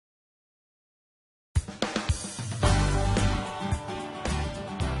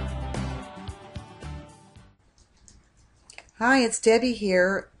Hi, it's Debbie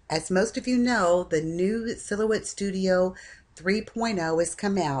here. As most of you know, the new Silhouette Studio 3.0 has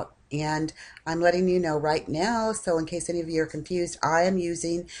come out, and I'm letting you know right now, so in case any of you are confused, I am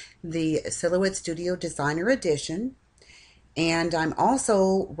using the Silhouette Studio Designer Edition, and I'm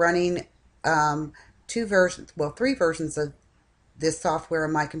also running three versions of this software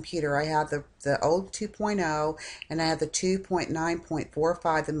on my computer. I have the old 2.0 and I have the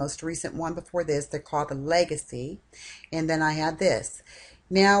 2.9.45, the most recent one before this. They're called the Legacy. And then I had this.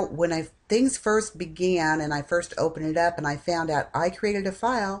 Now, when things first began and I first opened it up and I found out I created a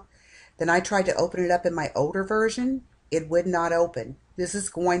file, then I tried to open it up in my older version. It would not open. This is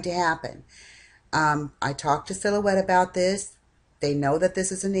going to happen. I talked to Silhouette about this. They know that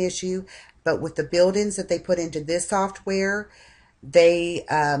this is an issue, but with the build-ins that they put into this software, they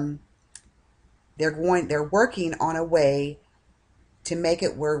they're working on a way to make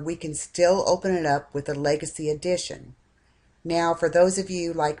it where we can still open it up with a legacy edition. Now, for those of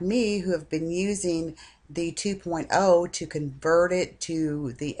you like me who have been using the 2.0 to convert it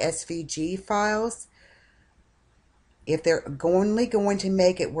to the SVG files, if they're only going to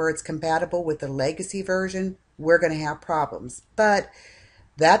make it where it's compatible with the legacy version, we're going to have problems. But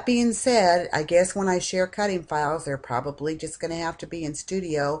that being said, I guess when I share cutting files, they're probably just going to have to be in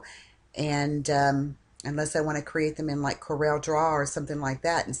Studio, and unless I want to create them in like Corel Draw or something like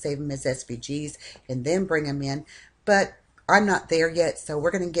that and save them as SVGs and then bring them in. But I'm not there yet, so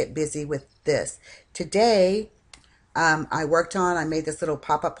we're going to get busy with this. Today, I made this little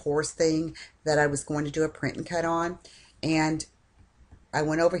pop-up horse thing that I was going to do a print and cut on, and I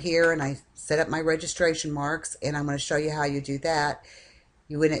went over here and I set up my registration marks, and I'm going to show you how you do that.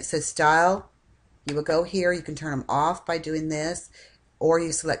 When it says style, you will go here. You can turn them off by doing this, or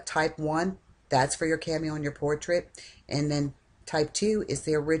you select type 1. That's for your cameo and your portrait. And then type 2 is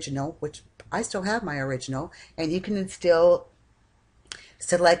the original, which I still have my original. And you can still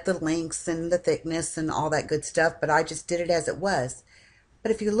select the lengths and the thickness and all that good stuff, but I just did it as it was.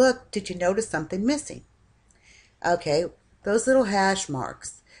 But if you look, did you notice something missing? Okay, those little hash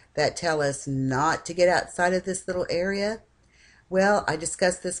marks that tell us not to get outside of this little area. Well, I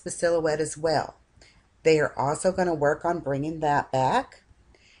discussed this with Silhouette as well. They are also going to work on bringing that back.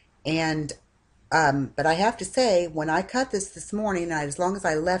 And but I have to say, when I cut this morning, as long as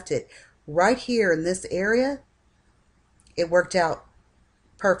I left it right here in this area, it worked out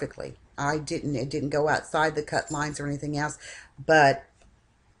perfectly. It didn't go outside the cut lines or anything else, but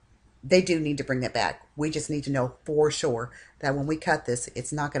they do need to bring it back. We just need to know for sure that when we cut this,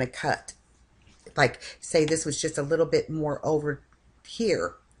 it's not going to cut. Like, say this was just a little bit more over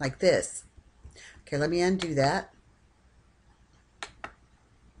here, like this. Okay, let me undo that.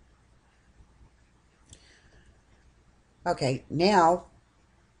 Okay, now,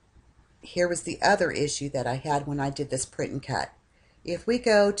 here was the other issue that I had when I did this print and cut. If we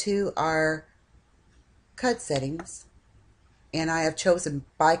go to our cut settings, and I have chosen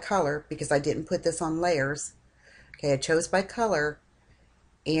by color because I didn't put this on layers. Okay, I chose by color,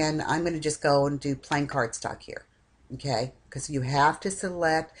 and I'm going to just go and do plain cardstock here. Okay, because you have to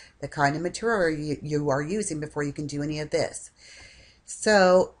select the kind of material you are using before you can do any of this.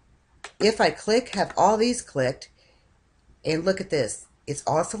 So if I have all these clicked, and look at this, it's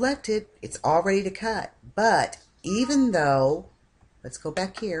all selected, it's all ready to cut. But even though, let's go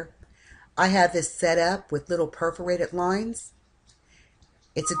back here, I have this set up with little perforated lines,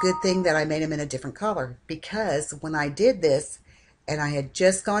 it's a good thing that I made them in a different color, because when I did this and I had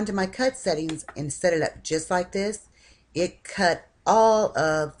just gone to my cut settings and set it up just like this, it cut all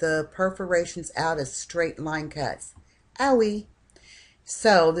of the perforations out as straight line cuts. Owie!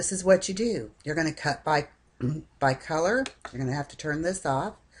 So this is what you do. You're going to cut by color. You're going to have to turn this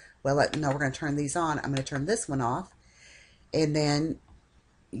off. Well, no, we're going to turn these on. I'm going to turn this one off. And then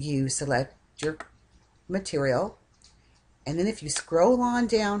you select your material. And then if you scroll on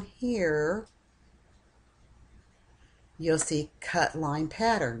down here, you'll see cut line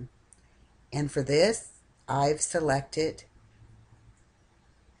pattern. And for this, I've selected,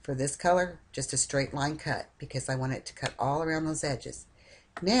 for this color, just a straight line cut because I want it to cut all around those edges.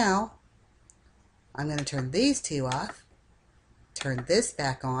 Now, I'm going to turn these two off, turn this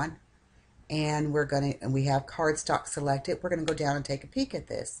back on, and we have cardstock selected. We're going to go down and take a peek at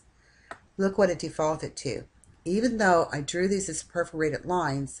this. Look what it defaulted to. Even though I drew these as perforated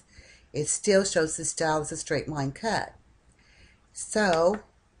lines, it still shows the style as a straight line cut. So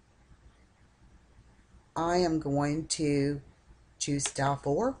I am going to choose style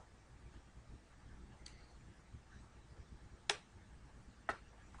 4.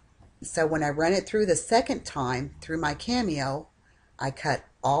 So when I run it through the second time through my cameo, I cut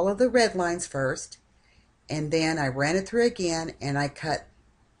all of the red lines first, and then I ran it through again, and I cut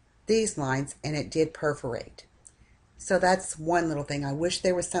these lines, and it did perforate. So that's one little thing. I wish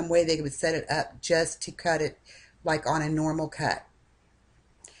there was some way they would set it up just to cut it like on a normal cut.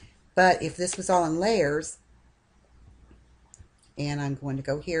 But if this was all in layers, and I'm going to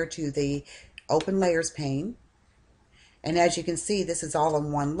go here to the Open Layers pane, and as you can see, this is all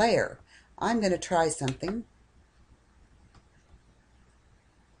in one layer. I'm going to try something.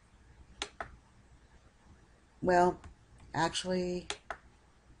 Well, actually,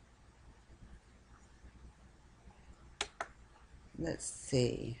 let's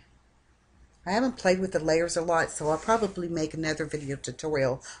see. I haven't played with the layers a lot, so I'll probably make another video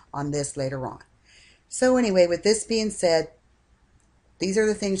tutorial on this later on. So anyway, with this being said, these are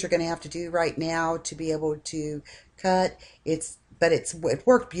the things you're going to have to do right now to be able to cut. It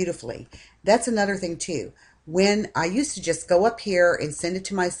worked beautifully. That's another thing too. When I used to just go up here and send it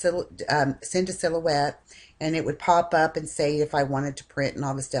to my send a silhouette, and it would pop up and say if I wanted to print and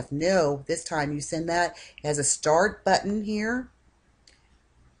all this stuff. No, this time you send that. It has a start button here,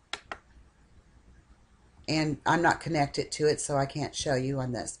 and I'm not connected to it, so I can't show you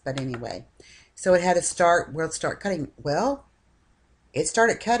on this. But anyway, so it had a start. We'll start cutting. Well, it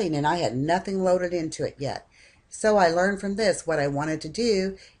started cutting, and I had nothing loaded into it yet. So I learned from this what I wanted to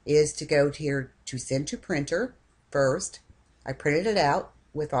do is to go to here to send to printer first. I printed it out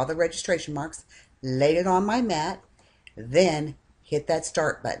with all the registration marks, laid it on my mat, then hit that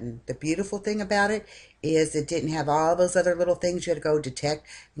start button. The beautiful thing about it is it didn't have all those other little things. You had to go detect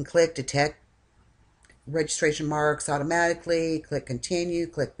and click detect registration marks automatically, click continue,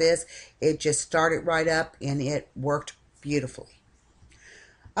 click this. It just started right up, and it worked beautifully.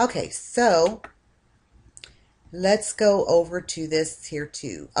 Okay, so let's go over to this here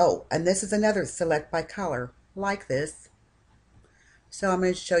too. Oh, and this is another select by color like this. So I'm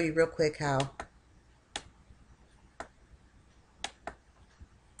going to show you real quick how.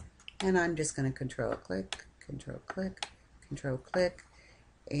 And I'm just going to control click, control click, control click,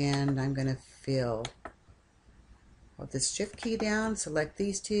 and I'm going to fill. Hold this shift key down, select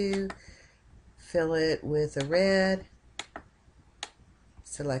these two, fill it with a red,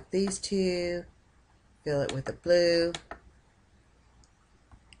 select these two, fill it with a blue,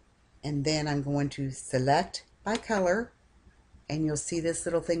 and then I'm going to select by color, and you'll see this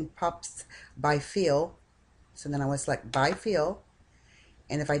little thing pops by fill. So then I will select by fill,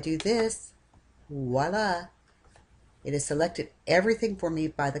 and if I do this, voila, it has selected everything for me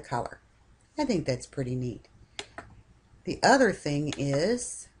by the color. I think that's pretty neat. The other thing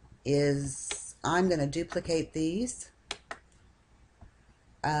is I'm going to duplicate these.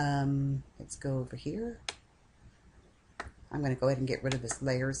 Let's go over here. I'm going to go ahead and get rid of this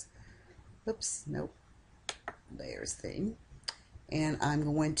layers. Oops, nope. Layers thing. And I'm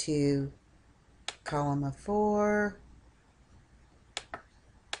going to column of 4.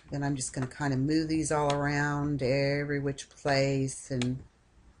 Then I'm just going to kind of move these all around every which place, and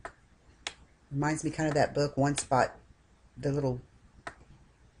reminds me kind of that book, One Spot, the little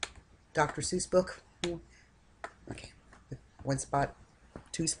Dr. Seuss book. Okay, one spot,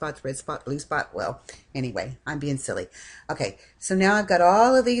 two spots, red spot, blue spot. Well, anyway, I'm being silly. Okay, so now I've got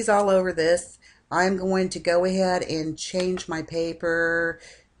all of these all over this. I'm going to go ahead and change my paper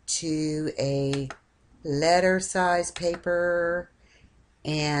to a letter size paper,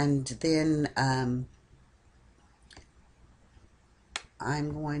 and then I'm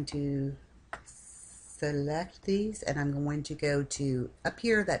going to select these, and I'm going to go to up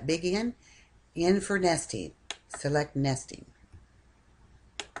here, that big N for nesting. Select nesting.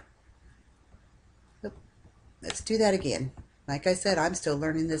 Oop. Let's do that again. Like I said, I'm still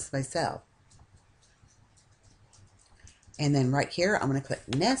learning this myself. And then right here, I'm going to click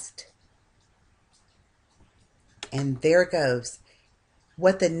nest. And there it goes.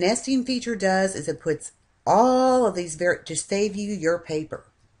 What the nesting feature does is it puts all of these to save you your paper.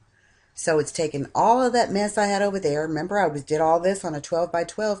 So it's taken all of that mess I had over there. Remember, I did all this on a 12 by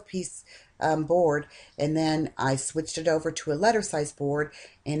 12 piece board, and then I switched it over to a letter size board,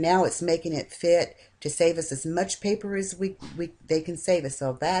 and now it's making it fit to save us as much paper as they can save us.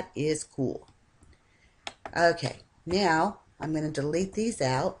 So that is cool. Okay, now I'm going to delete these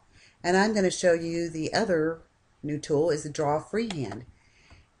out, and I'm going to show you the other new tool is the Draw Freehand.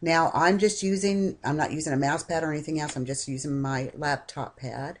 Now I'm not using a mouse pad or anything else. I'm just using my laptop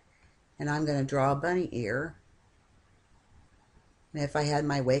pad. And I'm going to draw a bunny ear. And if I had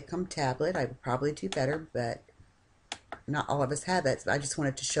my Wacom tablet, I would probably do better, but not all of us have that. So I just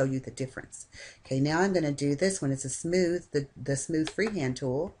wanted to show you the difference. Okay, now I'm going to do this one. It's a smooth, the smooth freehand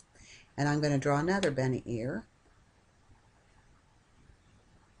tool. And I'm going to draw another bunny ear.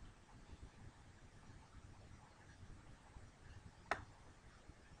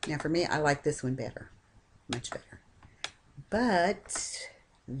 Now for me, I like this one better, much better. But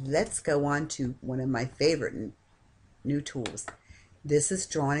let's go on to one of my favorite new tools. This is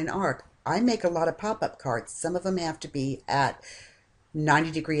Drawn in Arc. I make a lot of pop-up cards. Some of them have to be at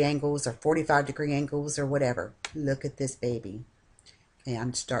 90-degree angles or 45-degree angles or whatever. Look at this baby. Okay,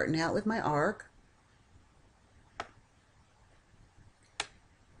 I'm starting out with my arc.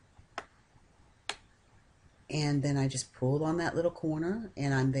 And then I just pulled on that little corner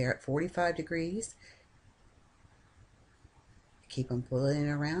and I'm there at 45 degrees. Keep on pulling it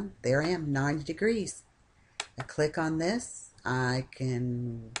around. There I am, 90 degrees. I click on this. I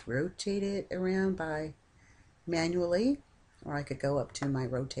can rotate it around by manually, or I could go up to my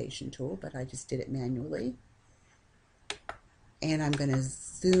rotation tool, but I just did it manually. And I'm going to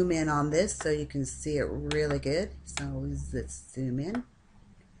zoom in on this so you can see it really good. So let's zoom in.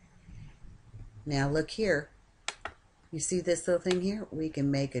 Now look here. You see this little thing here? We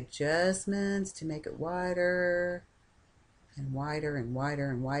can make adjustments to make it wider and wider and wider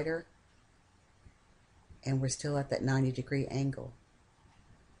and wider. And we're still at that 90-degree angle.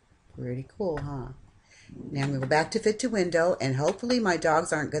 Pretty cool, huh? Now I'm going to go back to fit to window, and hopefully my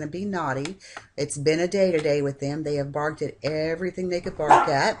dogs aren't going to be naughty. It's been a day today with them. They have barked at everything they could bark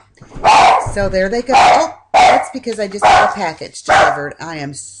at. So there they go. Oh, that's because I just got a package delivered. I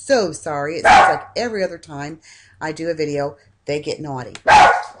am so sorry. It seems like every other time I do a video, they get naughty.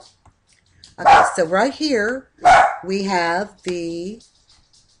 Okay, so right here we have the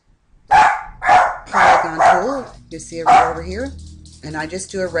polygon tool. You see it right over here. And I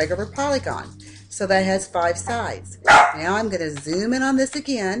just do a regular polygon. So that has 5 sides. Now I'm going to zoom in on this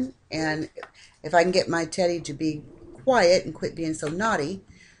again, and if I can get my Teddy to be quiet and quit being so naughty,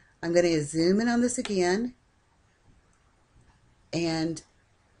 I'm going to zoom in on this again, and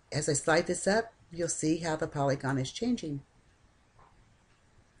as I slide this up, you'll see how the polygon is changing.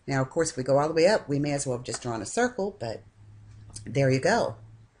 Now, of course, if we go all the way up, we may as well have just drawn a circle, but there you go.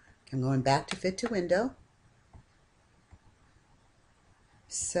 I'm going back to fit to window.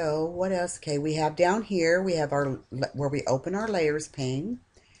 So what else? Okay, we have down here, we have our, where we open our layers pane.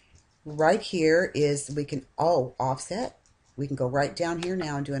 Right here is, we can, offset. We can go right down here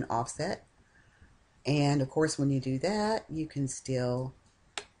now and do an offset. And of course, when you do that, you can still,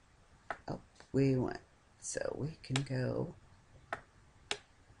 so we can go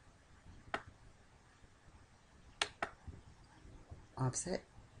offset.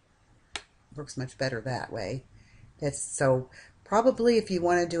 Works much better that way. Probably if you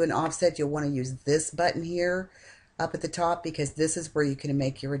want to do an offset, you'll want to use this button here up at the top, because this is where you can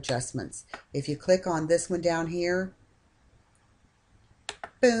make your adjustments. If you click on this one down here,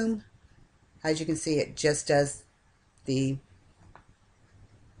 boom, as you can see, it just does the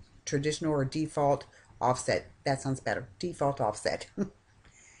traditional or default offset. That sounds better. Default offset.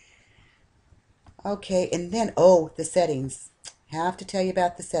 Okay, and then, the settings. Have to tell you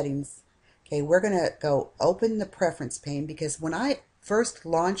about the settings. Okay, we're going to go open the preference pane, because when I first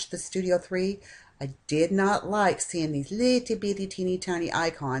launched the Studio 3, I did not like seeing these little bitty teeny tiny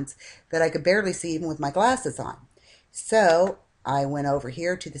icons that I could barely see even with my glasses on. So I went over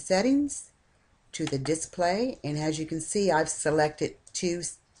here to the settings, to the display, and as you can see, I've selected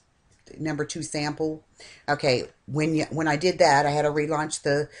number 2 sample. Okay, when I did that, I had to relaunch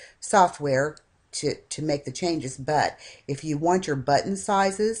the software to make the changes, but if you want your button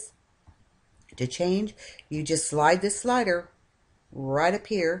sizes to change, you just slide this slider right up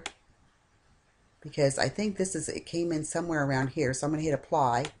here, because I think it came in somewhere around here, so I'm going to hit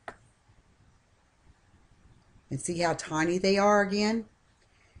apply and see how tiny they are again.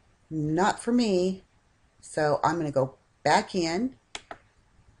 Not for me, so I'm going to go back in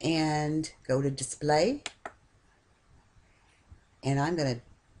and go to display, and I'm going to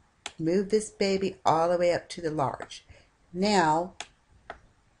move this baby all the way up to the large. Now,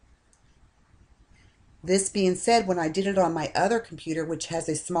 this being said, when I did it on my other computer, which has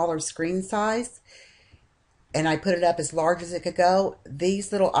a smaller screen size, and I put it up as large as it could go,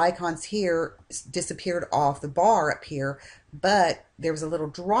 these little icons here disappeared off the bar up here, but there was a little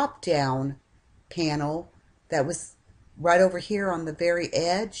drop down panel that was right over here on the very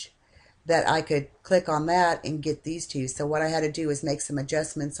edge that I could click on that and get these two. So what I had to do is make some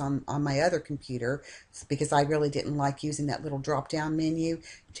adjustments on my other computer, because I really didn't like using that little drop down menu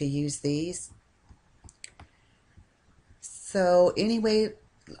to use these. So anyway,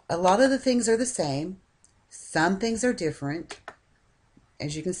 a lot of the things are the same. Some things are different.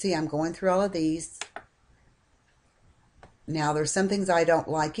 As you can see, I'm going through all of these. Now, there's some things I don't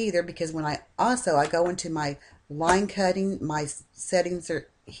like either, because when I go into my line cutting, my settings are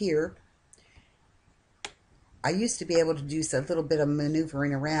here. I used to be able to do a little bit of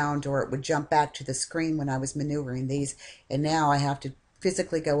maneuvering around, or it would jump back to the screen when I was maneuvering these, and now I have to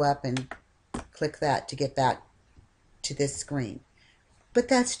physically go up and click that to get back to this screen. But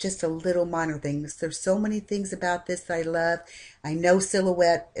that's just a little minor thing. There's so many things about this that I love. I know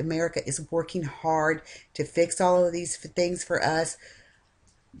Silhouette America is working hard to fix all of these things for us.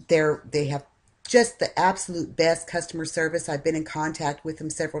 They have just the absolute best customer service. I've been in contact with them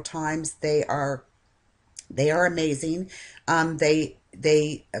several times. They are amazing.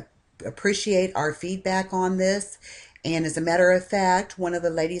 They appreciate our feedback on this. And as a matter of fact, one of the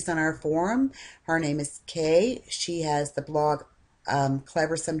ladies on our forum, her name is Kay. She has the blog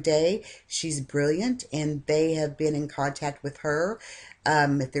Clever Someday. She's brilliant, and they have been in contact with her.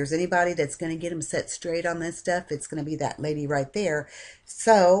 If there's anybody that's going to get them set straight on this stuff, it's going to be that lady right there.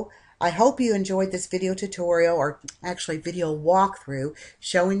 So I hope you enjoyed this video tutorial, or actually video walkthrough,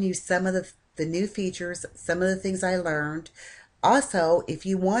 showing you some of the new features, some of the things I learned. Also, if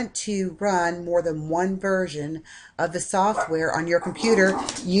you want to run more than one version of the software on your computer,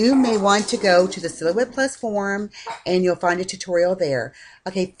 you may want to go to the Silhouette Plus forum, and you'll find a tutorial there.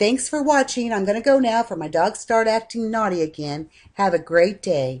 Okay, thanks for watching. I'm going to go now for my dogs start acting naughty again. Have a great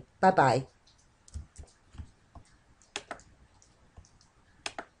day. Bye-bye.